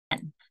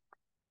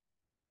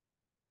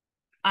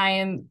I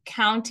am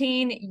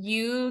counting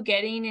you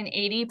getting an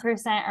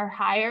 80% or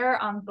higher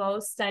on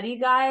both study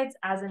guides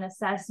as an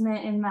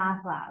assessment in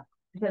math lab.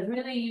 Because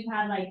really you've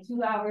had like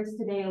 2 hours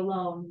today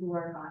alone to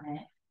work on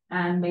it.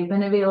 And they've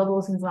been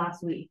available since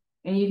last week.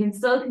 And you can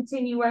still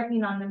continue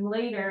working on them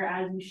later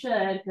as you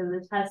should, because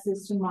the test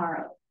is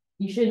tomorrow.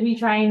 You should be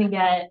trying to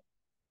get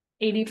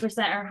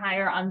 80% or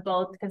higher on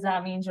both, because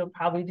that means you'll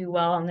probably do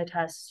well on the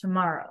test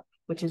tomorrow,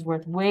 which is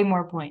worth way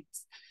more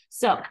points.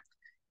 So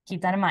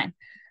keep that in mind.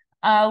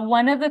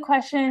 One of the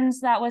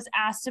questions that was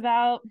asked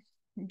about,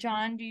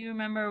 John, do you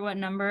remember what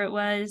number it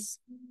was?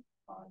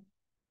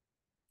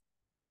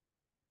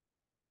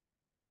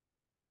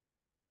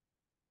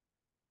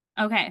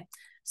 Okay,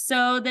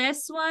 so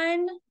this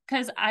one,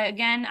 because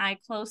I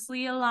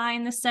closely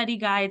align the study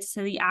guides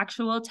to the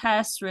actual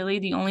test. Really,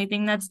 the only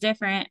thing that's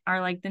different are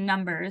like the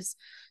numbers.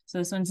 So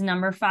this one's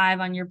number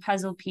 5 on your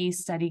puzzle piece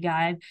study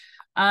guide.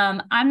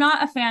 I'm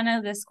not a fan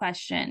of this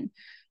question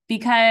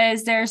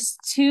because there's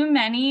too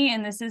many,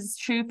 and this is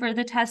true for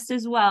the test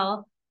as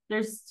well.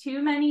 There's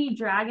too many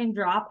drag and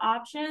drop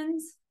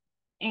options,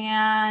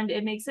 and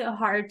it makes it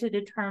hard to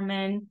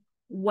determine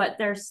what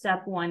their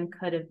step 1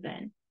 could have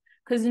been.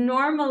 Because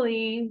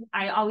normally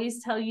I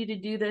always tell you to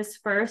do this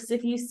first.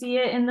 If you see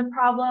it in the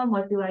problem,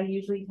 what do I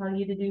usually tell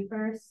you to do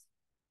first?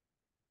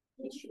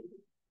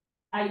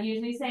 I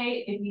usually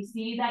say, if you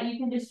see that you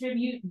can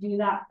distribute, do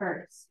that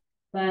first.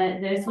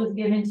 But this was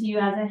given to you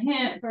as a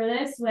hint for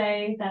this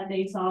way that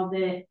they solved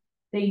it.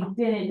 They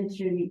didn't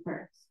distribute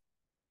first.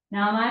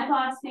 Now my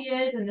philosophy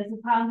is, and this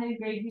is how I'm going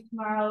to grade you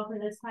tomorrow for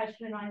this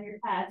question on your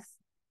test.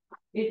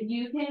 If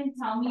you can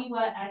tell me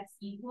what x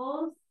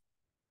equals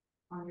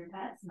on your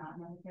test, not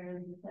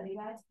necessarily the study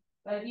guide,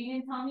 but if you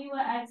can tell me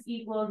what x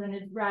equals and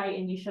it's right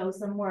and you show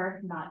some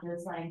work, not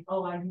just like,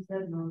 oh, I just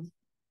said moves,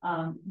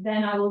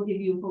 then I will give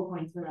you full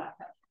points for that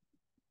question.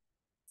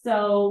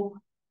 So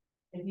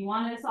if you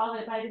wanted to solve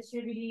it by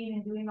distributing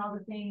and doing all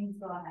the things,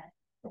 go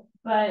ahead.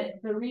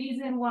 But the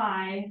reason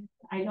why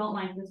I don't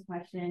like this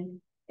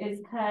question is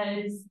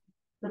because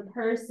the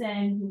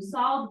person who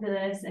solved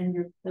this, and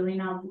you're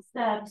filling out the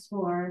steps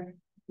for,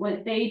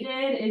 what they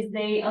did is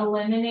they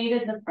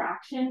eliminated the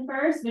fraction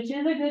first, which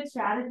is a good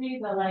strategy,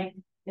 but like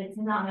it's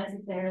not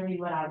necessarily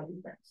what I would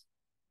do first.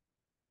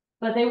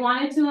 But they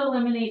wanted to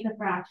eliminate the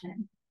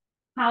fraction.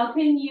 How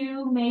can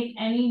you make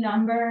any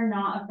number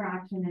not a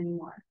fraction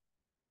anymore?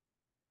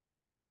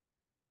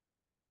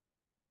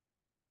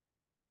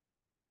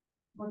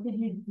 What could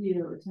you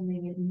do to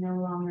make it no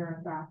longer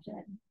a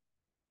fraction?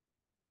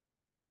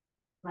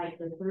 Like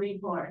the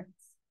 3/4.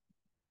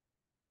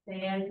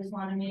 Say I just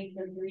want to make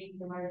the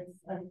 3/4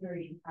 of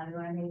 3. How do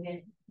I make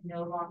it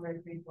no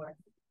longer 3/4?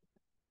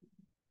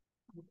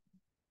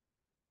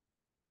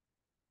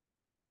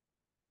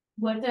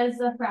 What does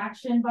the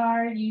fraction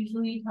bar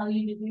usually tell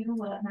you to do?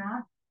 What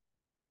math?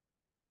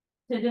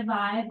 To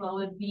divide. What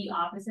would be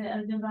opposite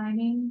of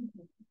dividing?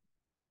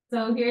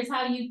 So here's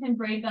how you can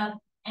break up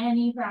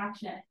any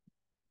fraction.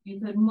 You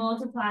could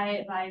multiply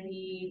it by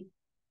the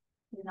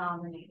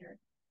denominator,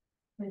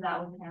 because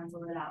that would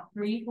cancel it out.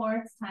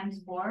 3/4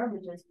 times 4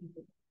 would just be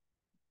 2.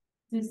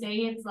 To say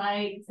it's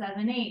like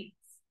 7/8,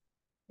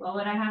 what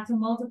would I have to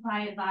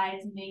multiply it by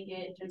to make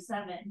it just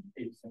 7?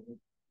 8, 7.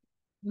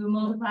 You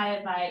multiply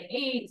it by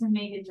 8 to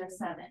make it just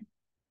 7.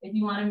 If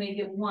you want to make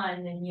it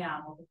 1, then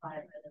yeah, multiply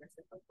it by the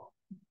reciprocal.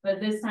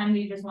 But this time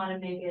we just want to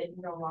make it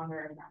no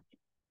longer a fraction.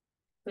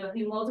 So if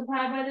you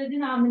multiply by the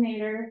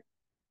denominator,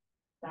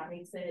 that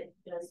makes it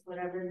just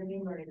whatever the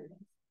numerator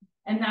is.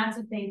 And that's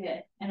what they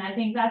did. And I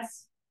think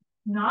that's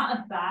not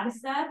a bad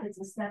step. It's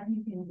a step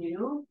you can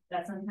do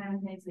that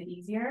sometimes makes it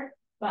easier.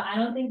 But I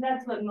don't think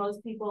that's what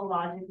most people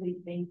logically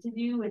think to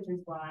do, which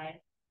is why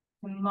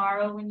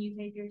tomorrow when you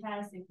take your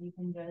test, if you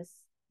can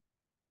just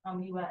tell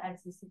me what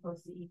x is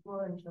supposed to equal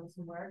and show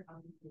some work,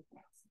 I'll give you a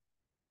pass.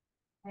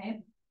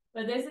 Okay?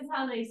 But this is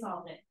how they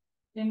solved it.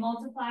 They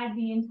multiplied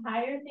the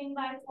entire thing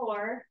by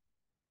 4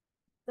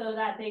 so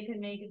that they could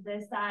make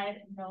this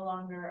side no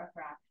longer a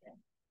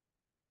fraction.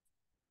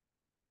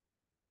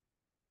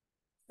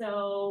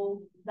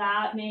 So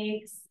that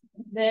makes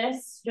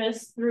this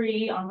just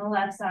 3 on the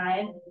left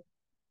side.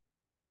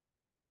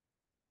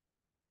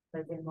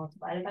 But they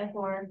multiplied it by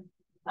 4.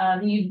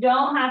 You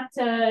don't have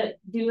to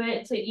do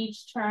it to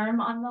each term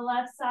on the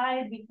left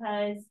side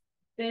because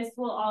this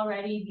will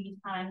already be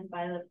times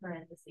by the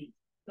parentheses.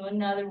 So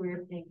another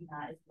weird thing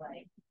that is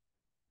like,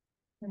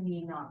 to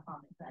me, not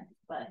common sense,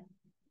 but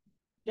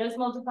just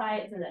multiply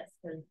it to this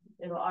because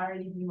it'll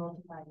already be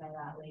multiplied by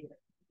that later.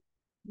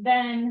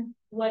 Then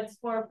what's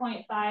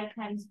 4.5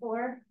 times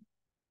 4?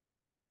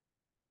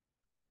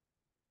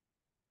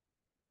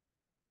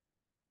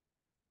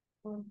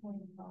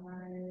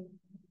 4.5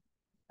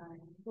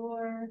 times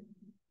 4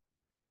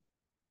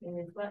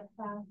 is what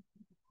class?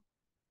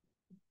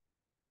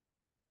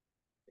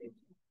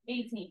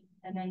 18.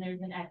 And then there's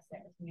an x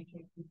there, so make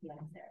sure you keep the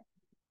x there.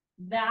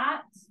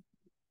 That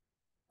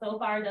so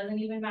far doesn't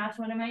even match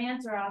one of my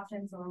answer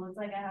options, so it looks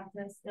like I have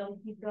to still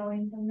keep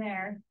going from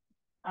there.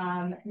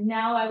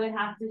 Now I would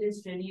have to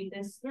distribute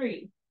this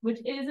 3. which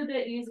is a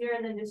bit easier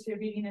than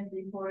distributing in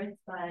 3/4,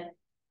 but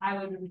I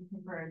would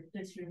prefer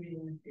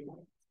distributing in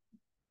 3/4.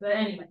 But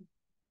anyway,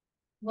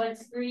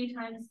 what's 3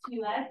 times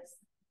 2x?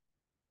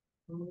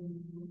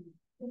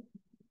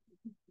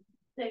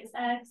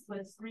 6x.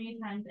 What's 3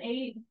 times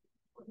 8?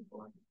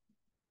 44.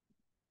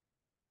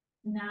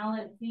 Now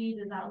let's see,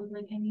 does that look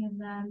like any of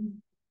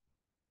them?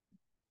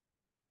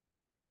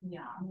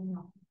 Yeah, I don't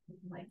know.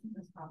 Like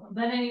this problem.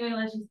 But anyway,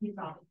 let's just keep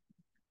solving.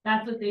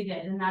 That's what they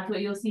did, and that's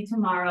what you'll see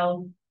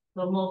tomorrow.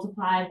 They'll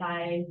multiply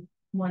by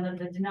one of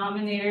the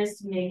denominators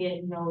to make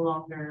it no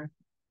longer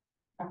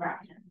a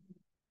fraction.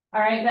 All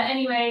right, but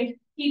anyway,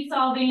 keep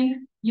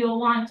solving. You'll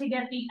want to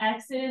get the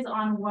x's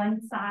on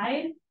one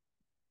side.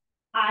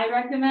 I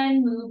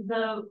recommend move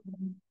the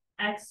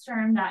x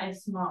term that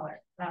is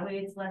smaller. That way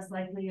it's less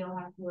likely you'll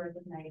have to work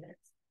with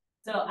negatives.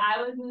 So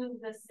I would move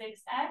the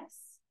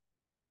 6x.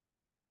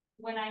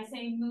 When I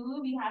say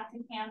move, you have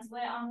to cancel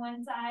it on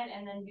one side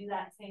and then do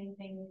that same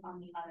thing on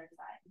the other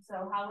side.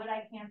 So how would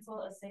I cancel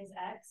a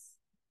 6x?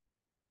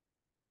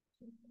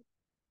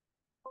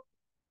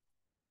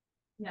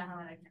 Yeah, how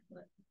would I cancel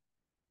it?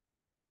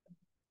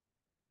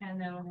 And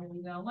then when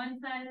we go one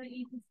side of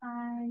each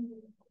side,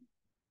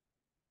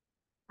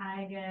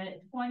 I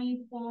get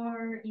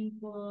 24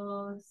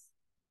 equals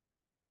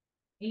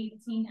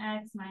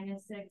 18x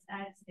minus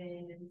 6x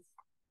is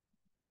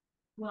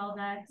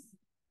 12x.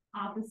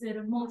 Opposite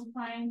of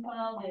multiplying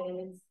 12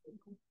 is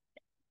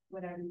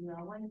whatever you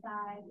go on one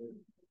side.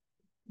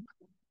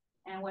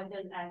 And what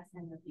does x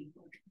end up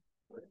equal?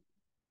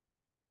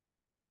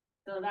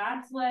 So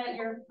that's what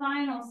your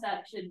final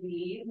step should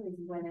be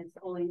when it's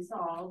fully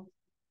solved.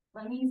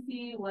 Let me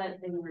see what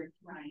they were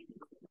trying to do.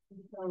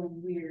 It's so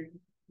weird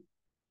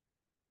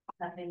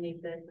that they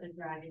make this a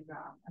drag and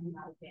drop. I'm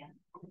not a fan.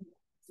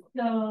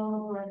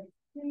 So let's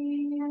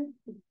see.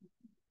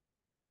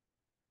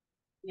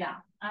 Yeah,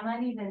 I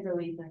might even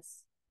delete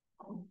this.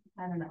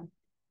 I don't know.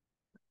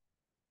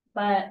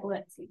 But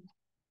let's see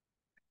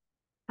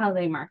how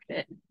they marked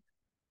it.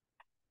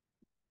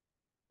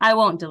 I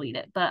won't delete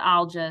it, but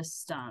I'll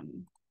just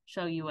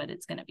show you what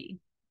it's going to be.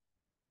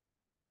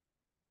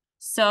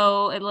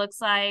 So it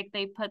looks like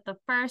they put the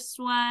first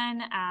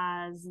one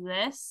as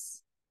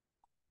this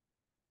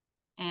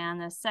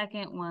and the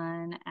second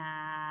one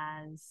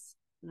as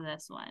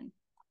this one.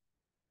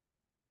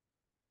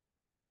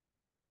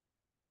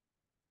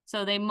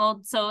 So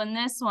so in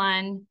this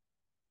one,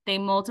 they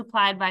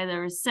multiplied by the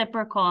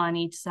reciprocal on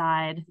each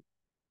side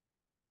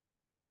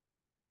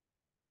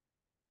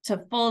to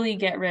fully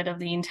get rid of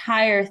the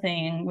entire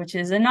thing, which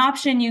is an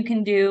option you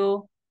can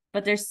do,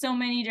 but there's so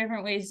many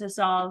different ways to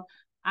solve.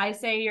 I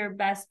say your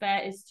best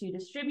bet is to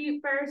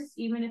distribute first,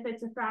 even if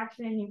it's a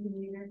fraction, you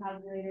can use your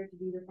calculator to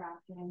do the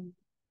fraction.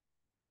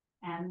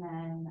 And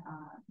then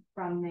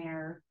from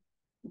there,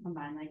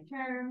 combine like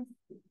terms,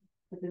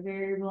 put the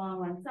variable on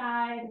one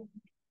side,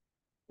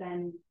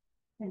 then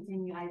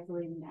continue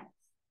isolating next.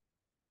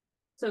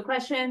 So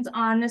questions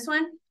on this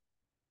one?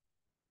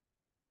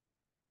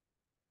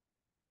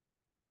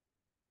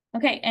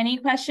 Okay, any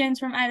questions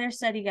from either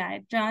study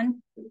guide?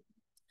 John?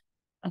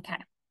 Okay.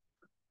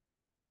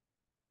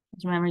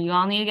 Just remember, you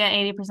all need to get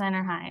 80%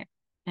 or higher.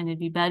 And it'd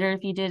be better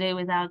if you did it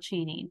without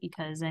cheating,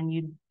 because then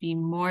you'd be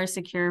more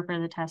secure for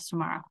the test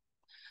tomorrow.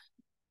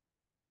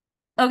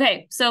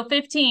 Okay, so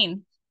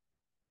 15.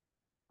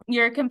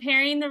 You're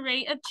comparing the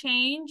rate of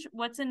change.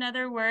 What's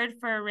another word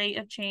for a rate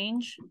of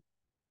change?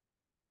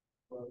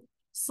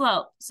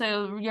 Slope.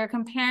 So you're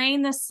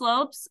comparing the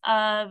slopes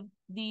of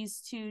these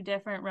two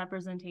different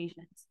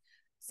representations.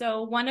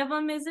 So one of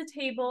them is a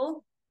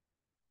table.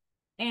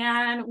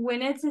 And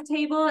when it's a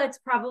table, it's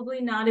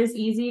probably not as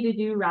easy to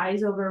do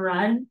rise over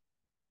run.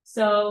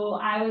 So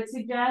I would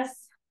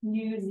suggest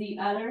use the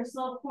other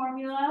slope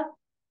formula,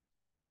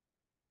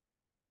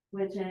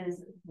 which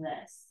is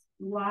this.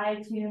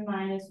 Y2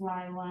 minus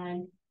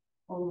Y1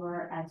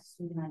 over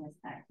X2 minus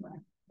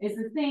X1. It's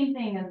the same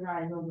thing as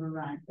rise over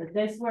run, but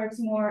this works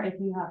more if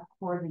you have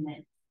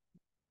coordinates,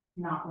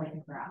 not like a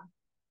graph.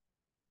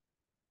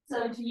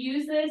 So to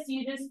use this,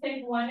 you just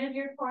pick one of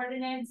your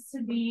coordinates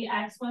to be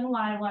X1,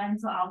 Y1.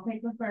 So I'll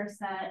pick the first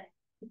set,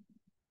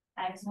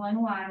 X1,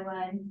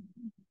 Y1,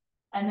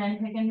 and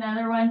then pick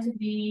another one to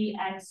be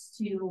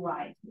X2,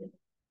 Y2,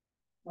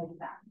 like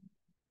that.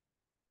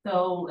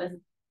 So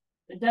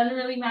it doesn't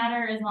really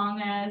matter as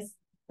long as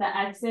the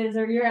X's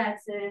are your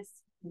X's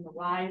and the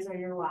Y's are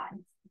your Y's.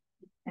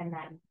 And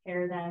then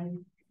pair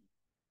them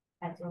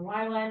X1,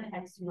 Y1,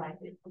 X2,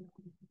 Y2.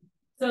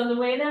 So the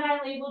way that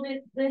I labeled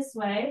it this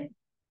way,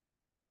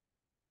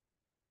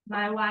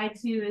 my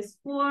Y2 is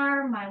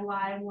 4, my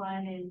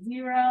Y1 is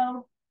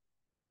 0,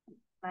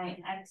 my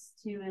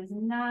X2 is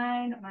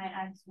 9, my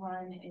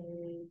X1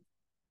 is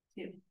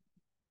 2.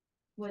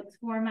 What's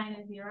 4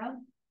 minus 0?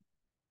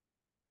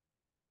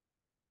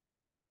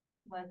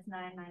 What's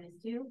 9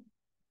 minus 2?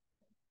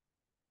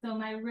 So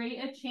my rate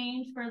of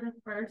change for the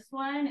first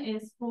one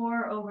is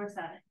 4 over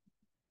 7.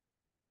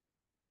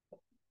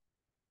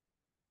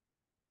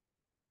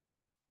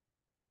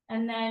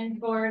 And then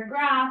for a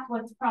graph,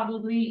 what's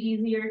probably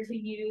easier to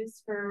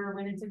use for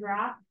when it's a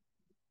graph?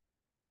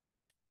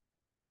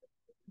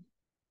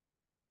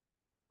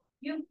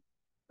 You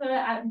put it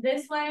at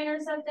this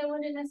y-intercept I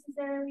wouldn't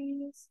necessarily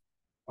use.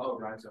 Oh,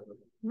 rise over.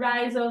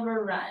 Rise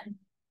over run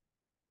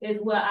is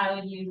what I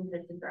would use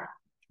if it's a graph.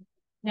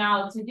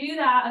 Now, to do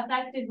that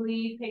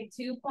effectively, pick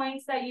 2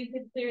 points that you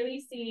could clearly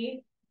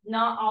see.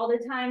 Not all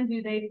the time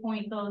do they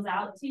point those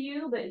out to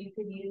you, but you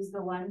could use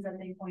the ones that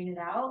they pointed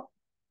out.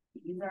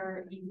 These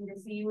are easy to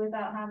see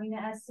without having to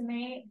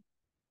estimate.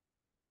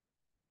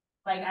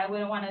 Like I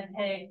wouldn't want to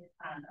pick,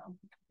 I don't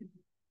know,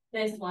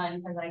 this one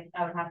because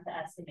I would have to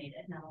estimate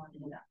it and I don't want to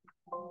do that.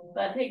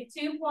 But pick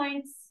 2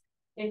 points.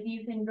 If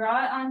you can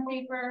draw it on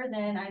paper,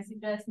 then I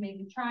suggest make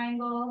a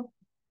triangle.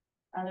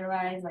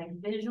 Otherwise, like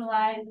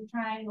visualize the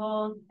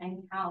triangles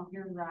and count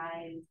your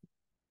rise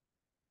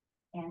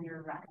and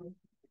your rise.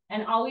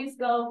 And always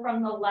go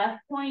from the left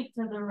point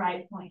to the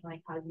right point,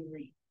 like how you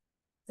read.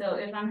 So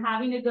if I'm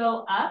having to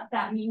go up,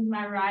 that means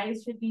my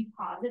rise should be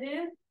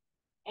positive.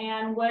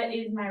 And what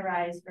is my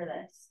rise for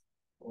this?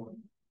 4.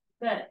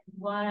 Good.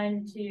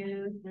 1,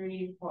 2,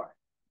 3, 4.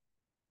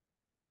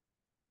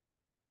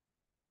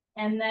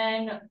 And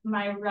then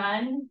my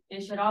run,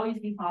 it should always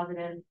be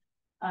positive.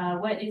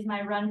 What is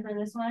my run for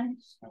this one?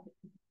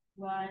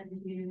 1,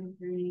 2,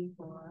 3,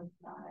 4,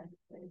 5,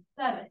 6,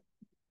 7.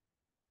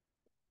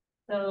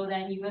 So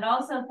then you would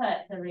also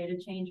put the rate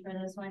of change for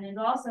this one is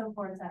also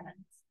 4 sevenths.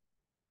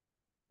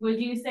 Would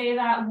you say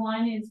that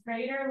 1 is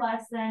greater,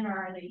 less than, or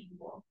are they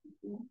equal?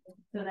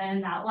 So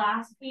then that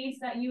last piece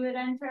that you would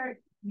enter,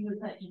 you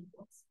would put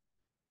equals.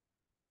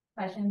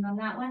 Questions on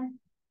that one?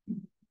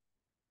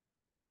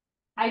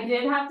 I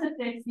did have to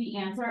fix the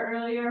answer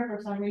earlier.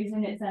 For some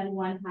reason, it said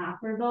 1/2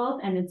 for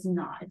both, and it's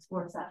not. It's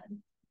 4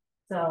 sevenths.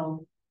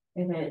 So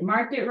if it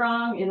marked it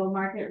wrong, it'll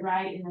mark it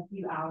right in a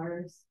few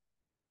hours.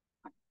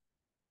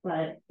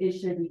 But it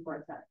should be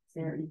 4 sevenths.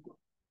 They're equal.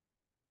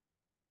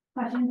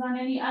 Questions on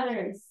any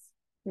others?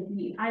 Could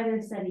be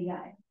either study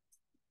guide.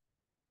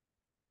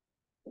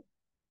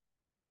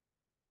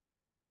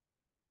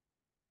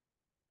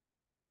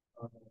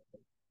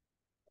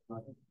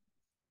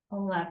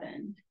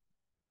 11.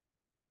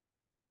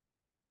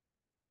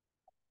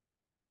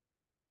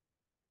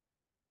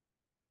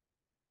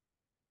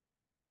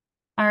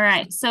 All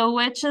right, so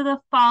which of the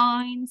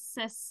following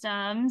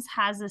systems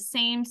has the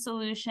same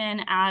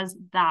solution as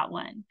that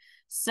one?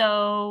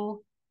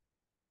 So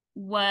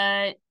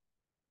what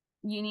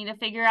you need to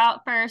figure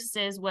out first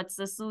is what's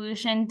the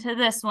solution to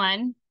this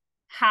one.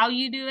 How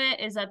you do it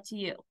is up to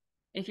you.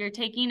 If you're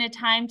taking a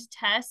timed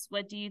test,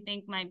 what do you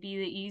think might be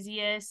the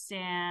easiest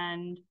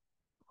and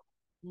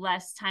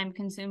less time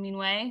consuming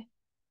way?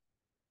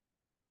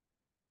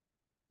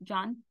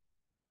 John?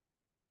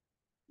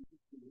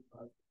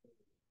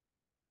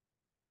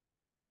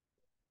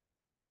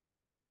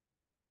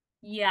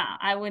 Yeah,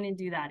 I wouldn't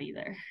do that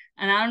either.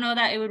 And I don't know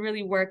that it would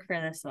really work for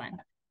this one.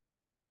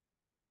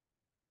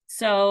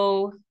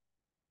 So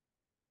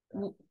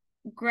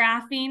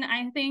graphing,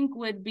 I think,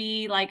 would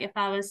be like if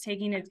I was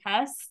taking a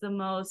test, the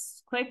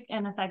most quick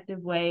and effective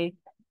way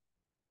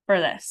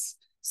for this.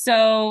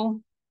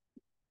 So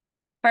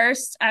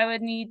first, I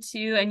would need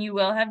to, and you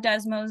will have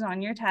Desmos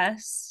on your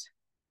test.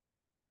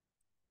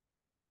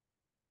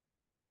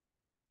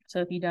 So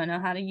if you don't know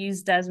how to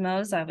use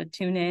Desmos, I would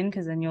tune in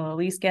because then you'll at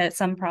least get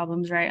some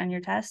problems right on your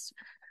test.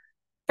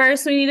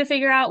 First, we need to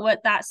figure out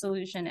what that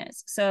solution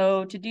is.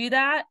 So to do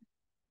that,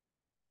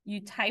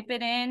 you type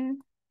it in.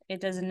 It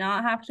does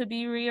not have to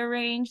be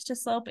rearranged to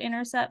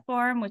slope-intercept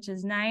form, which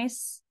is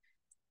nice.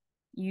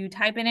 You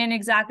type it in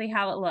exactly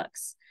how it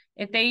looks.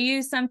 If they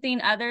use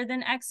something other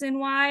than X and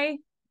Y,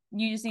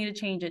 you just need to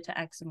change it to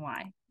X and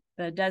Y.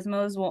 The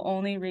Desmos will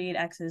only read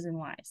X's and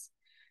Y's.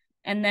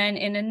 And then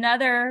in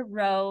another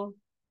row,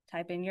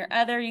 type in your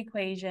other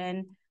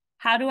equation.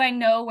 How do I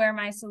know where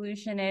my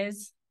solution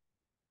is?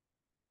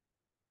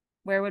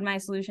 Where would my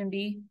solution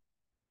be?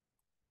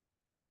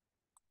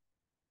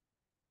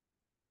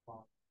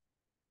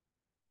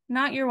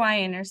 Not your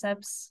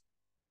y-intercepts.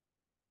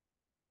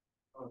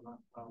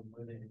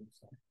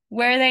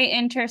 Where they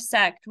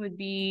intersect would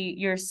be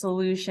your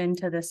solution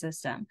to the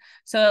system.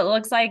 So it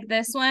looks like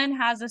this one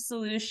has a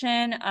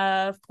solution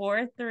of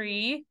 4,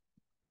 3.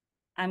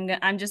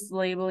 I'm just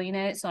labeling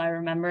it so I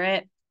remember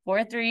it.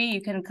 4, 3.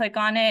 You can click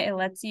on it. It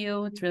lets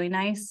you. It's really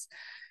nice.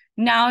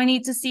 Now I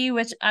need to see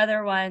which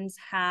other ones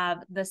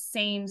have the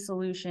same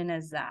solution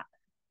as that.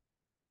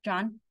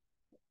 John?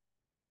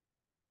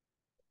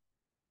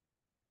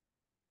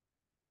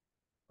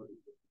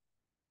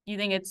 You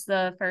think it's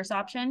the first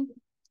option?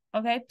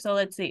 Okay, so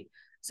let's see.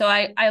 So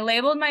I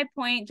labeled my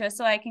point just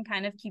so I can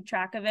kind of keep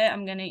track of it.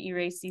 I'm going to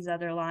erase these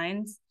other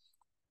lines.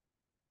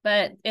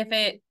 But if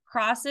it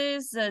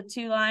crosses the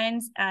 2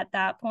 lines at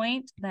that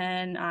point,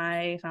 then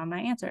I found my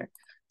answer.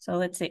 So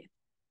let's see.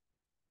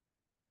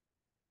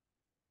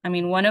 I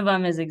mean, one of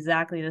them is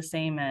exactly the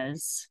same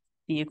as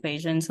the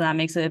equation, so that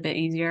makes it a bit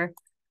easier.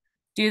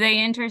 Do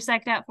they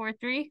intersect at 4,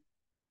 3?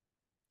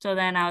 So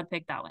then I would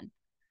pick that one.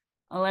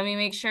 Let me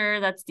make sure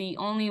that's the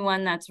only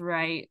one that's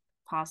right.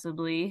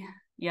 possibly.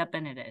 Yep,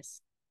 and it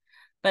is.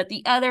 But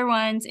the other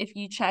ones, if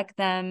you check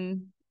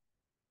them,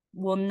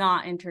 will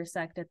not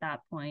intersect at that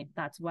point.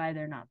 That's why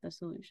they're not the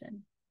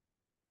solution.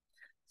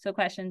 So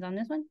questions on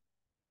this one?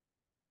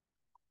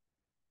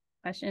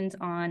 Questions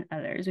on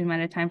others? We might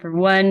have time for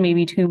one,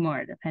 maybe two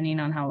more, depending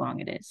on how long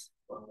it is.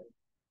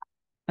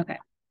 Okay.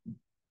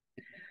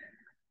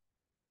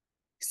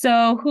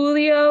 So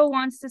Julio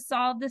wants to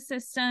solve the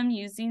system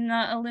using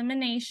the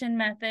elimination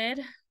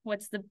method.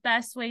 What's the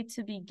best way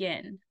to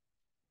begin?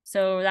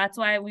 So that's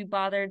why we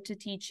bothered to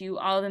teach you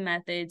all the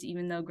methods,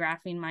 even though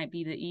graphing might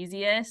be the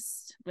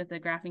easiest with the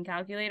graphing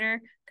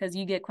calculator, because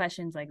you get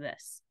questions like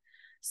this.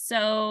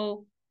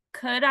 So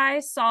could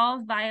I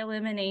solve by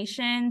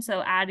elimination?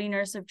 So adding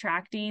or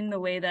subtracting the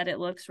way that it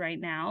looks right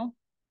now?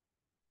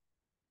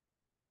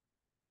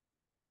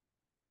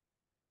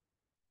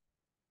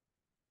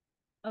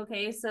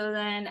 Okay, so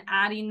then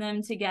adding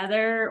them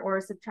together or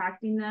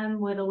subtracting them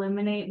would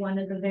eliminate one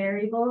of the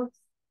variables.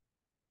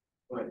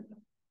 Right.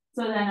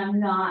 So then I'm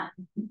not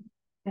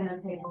gonna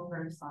pick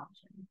over this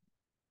option.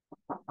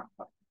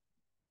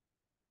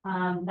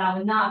 That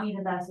would not be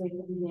the best way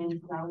to begin,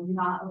 because that would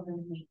not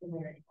eliminate the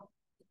variable.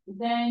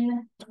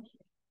 Then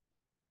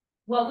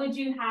what would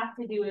you have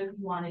to do if you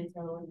wanted to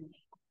eliminate?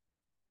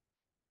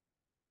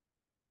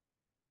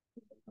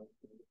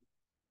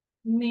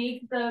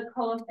 Make the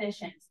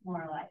coefficients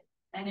more alike.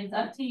 And it's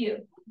up to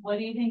you. What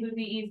do you think would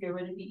be easier?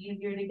 Would it be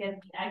easier to get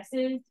the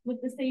x's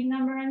with the same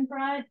number in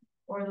front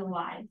or the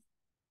y's?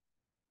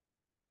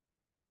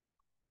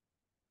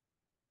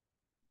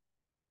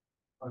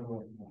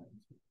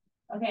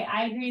 Okay,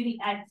 I agree the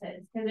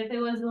x's, because if it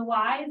was the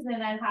y's,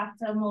 then I'd have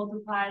to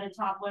multiply the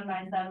top one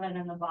by 7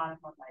 and the bottom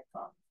one by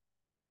 12.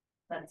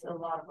 That's a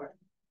lot of work.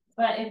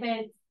 But if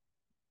it's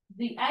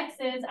the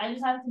x's, I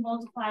just have to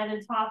multiply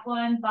the top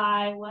one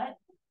by what?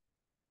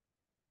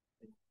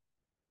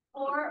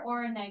 4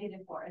 or a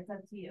 -4. It's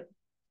up to you.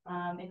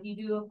 If you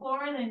do a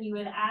 4, then you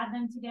would add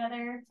them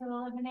together to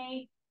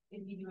eliminate.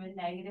 If you do a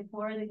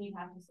 -4, then you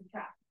have to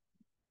subtract.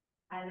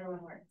 Either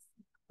one works.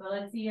 But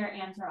let's see your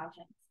answer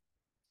options.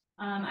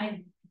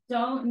 I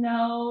don't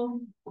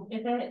know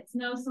if it's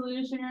no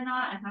solution or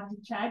not. I have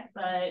to check,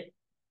 but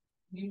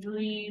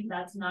usually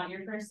that's not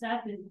your first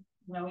step, is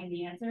knowing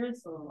the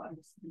answers. So I'm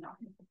just not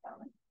going to put that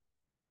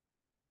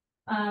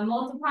one.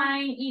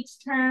 Multiplying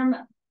each term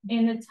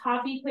in the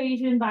top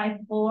equation by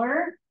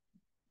 4,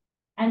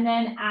 and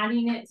then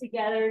adding it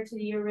together to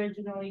the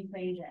original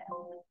equation.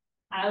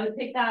 I would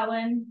pick that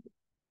one,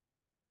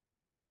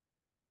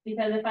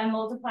 because if I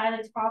multiply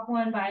the top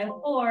one by a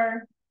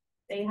 4,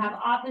 they have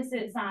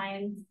opposite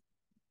signs,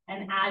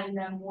 and adding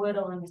them would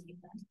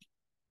eliminate them.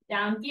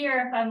 Down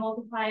here, if I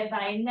multiply it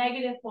by a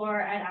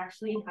 -4, I'd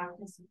actually have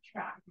to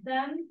subtract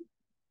them.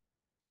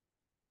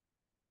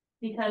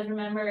 Because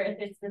remember, if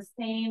it's the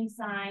same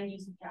sign, you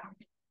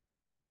subtract.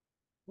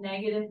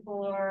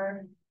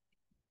 -4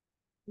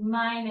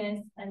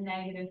 minus a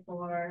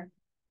 -4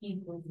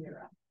 equals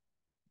 0.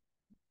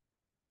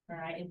 All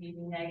right, if you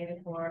do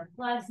 -4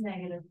 plus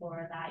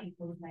 -4, that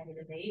equals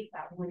 -8.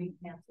 That wouldn't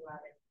cancel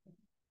out anything.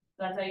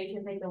 So that's why you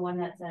should take the one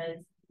that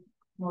says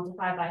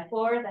multiply by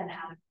 4, then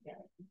add it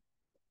together.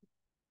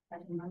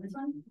 Question on this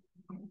one?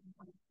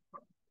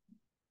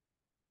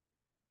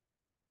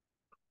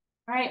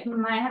 All right, we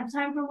might have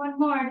time for one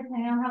more,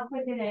 depending on how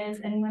quick it is.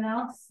 Anyone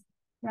else?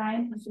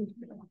 Ryan?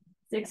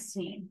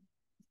 16.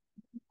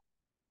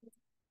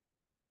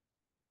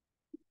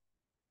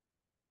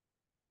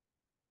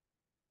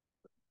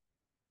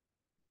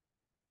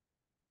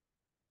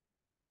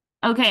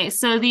 Okay,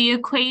 so the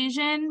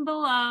equation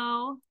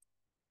below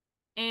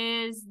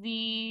is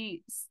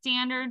the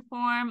standard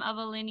form of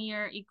a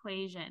linear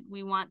equation.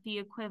 We want the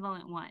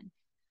equivalent one.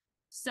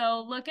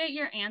 So look at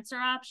your answer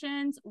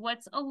options.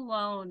 What's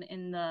alone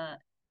in the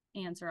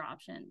answer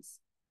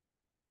options?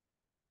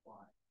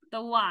 Y.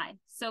 The y.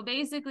 So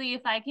basically,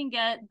 if I can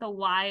get the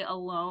y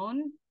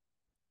alone,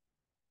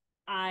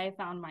 I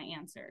found my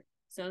answer.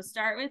 So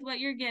start with what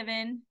you're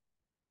given.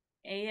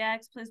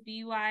 Ax plus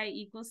by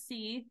equals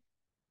c.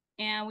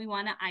 And we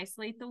want to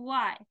isolate the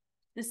y.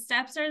 The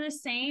steps are the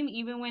same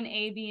even when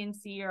a, b, and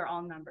c are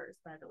all numbers,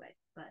 by the way.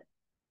 But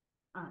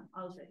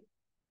I'll show you.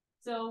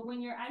 So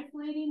when you're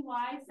isolating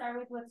y, start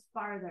with what's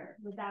farther.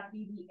 Would that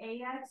be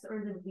the ax or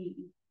the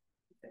b?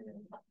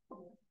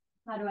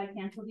 How do I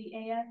cancel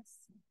the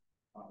ax?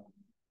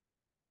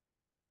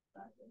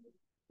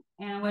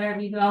 And whatever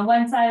you do on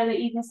one side of the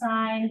equal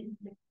sign.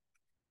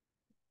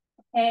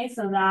 Okay,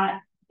 so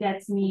that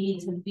gets me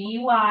to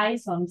by,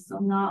 so I'm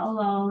still not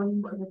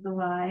alone with the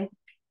y.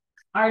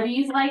 Are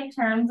these like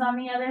terms on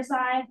the other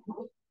side?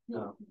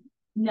 No.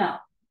 No.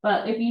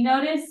 But if you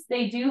notice,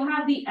 they do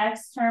have the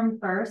x term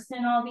first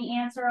in all the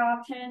answer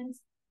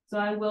options. So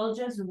I will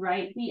just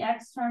write the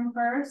x term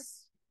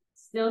first.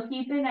 Still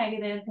keep the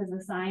negative because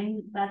the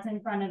sign that's in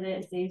front of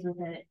it stays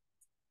with it.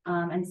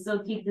 And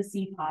still keep the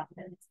c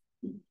positive.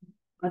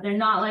 But they're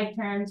not like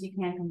terms, you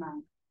can't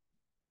combine.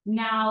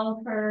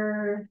 Now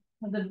for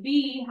the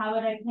b, how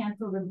would I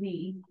cancel the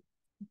b?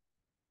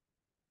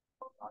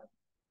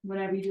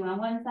 whatever you do on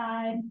one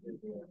side.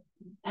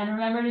 And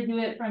remember to do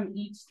it from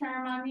each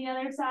term on the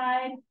other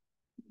side.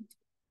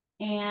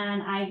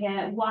 And I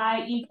get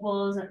y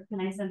equals, or can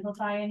I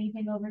simplify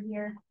anything over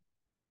here?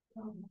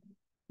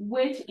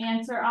 Which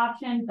answer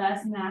option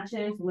best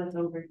matches what's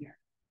over here?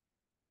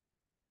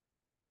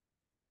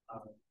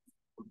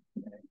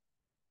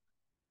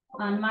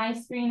 On my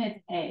screen,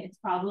 it's A. It's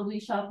probably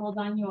shuffled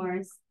on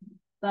yours.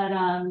 But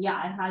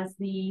yeah, it has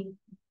the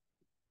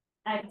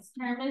X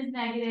term is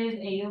negative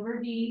A over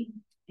B,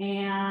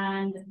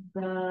 and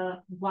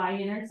the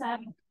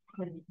y-intercept,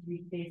 because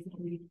we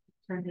basically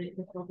turned it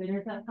to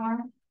slope-intercept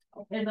form,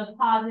 is a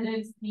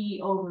positive C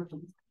over B.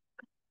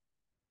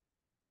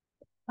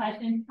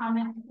 Questions,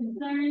 comments,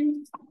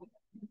 concerns?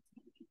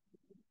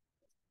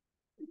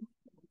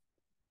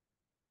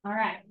 All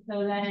right,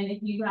 so then if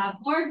you have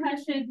more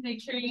questions,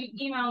 make sure you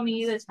email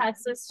me. The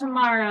test is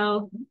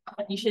tomorrow.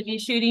 You should be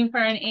shooting for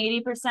an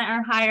 80%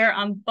 or higher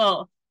on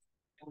both.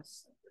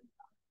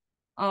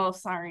 Oh,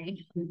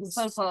 sorry.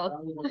 So close.